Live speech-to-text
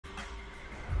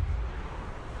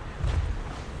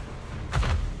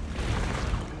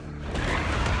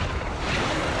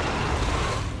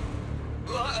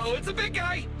That's a big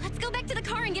guy! Let's go back to the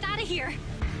car and get out of here.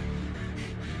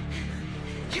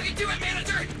 You can do it,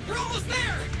 manager! We're almost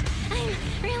there! I'm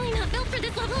really not built for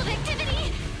this level of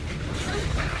activity.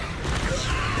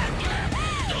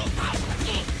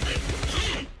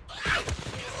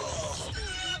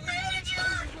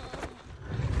 Manager!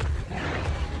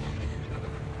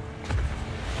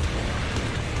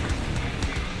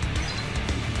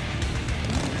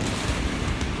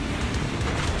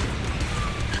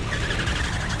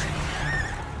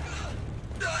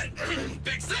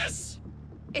 Fix this!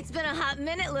 It's been a hot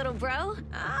minute, little bro.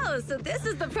 Oh, so this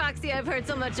is the proxy I've heard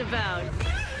so much about.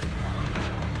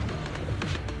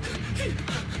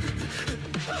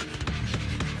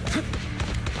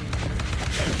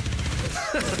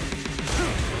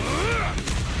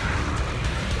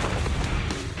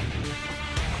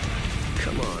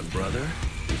 Come on, brother.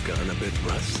 You've gotten a bit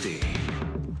rusty.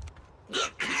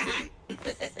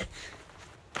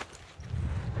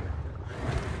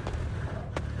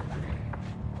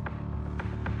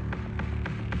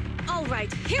 All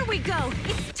right, here we go.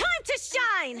 It's time to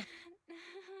shine!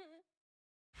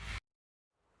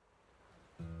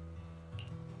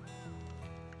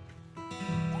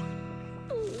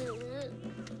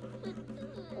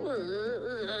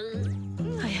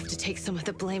 I have to take some of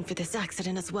the blame for this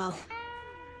accident as well.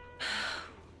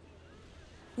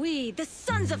 We, the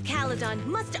sons of Calydon,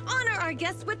 must honor our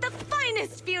guests with the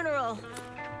finest funeral!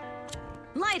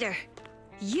 Lighter,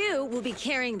 you will be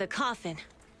carrying the coffin.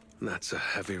 That's a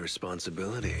heavy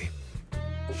responsibility.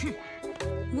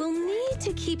 We'll need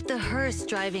to keep the hearse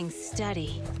driving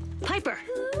steady. Piper!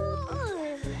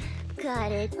 Ooh,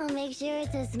 got it. I'll make sure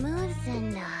it's as smooth as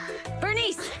enough.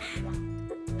 Bernice!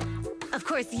 Of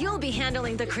course, you'll be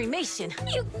handling the cremation.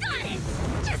 You got it!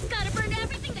 Just gotta burn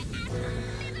everything to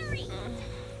smithereens.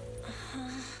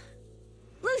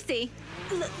 Lucy!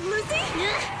 Lucy?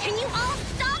 Can you all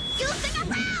stop goofing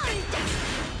around?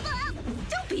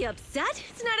 Don't be upset.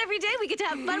 It's not every day we get to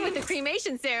have fun with the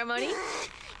cremation ceremony.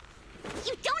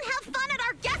 You don't have fun at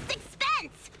our guest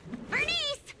expense!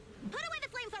 Bernice! Put away the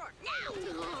flamethrower, now!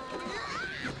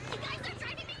 You guys are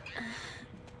driving me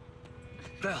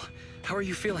nuts! Belle, how are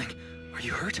you feeling? Are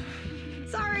you hurt?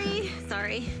 Sorry.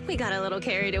 We got a little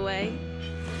carried away.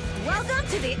 Welcome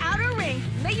to the outer ring.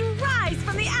 May you rise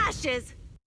from the ashes.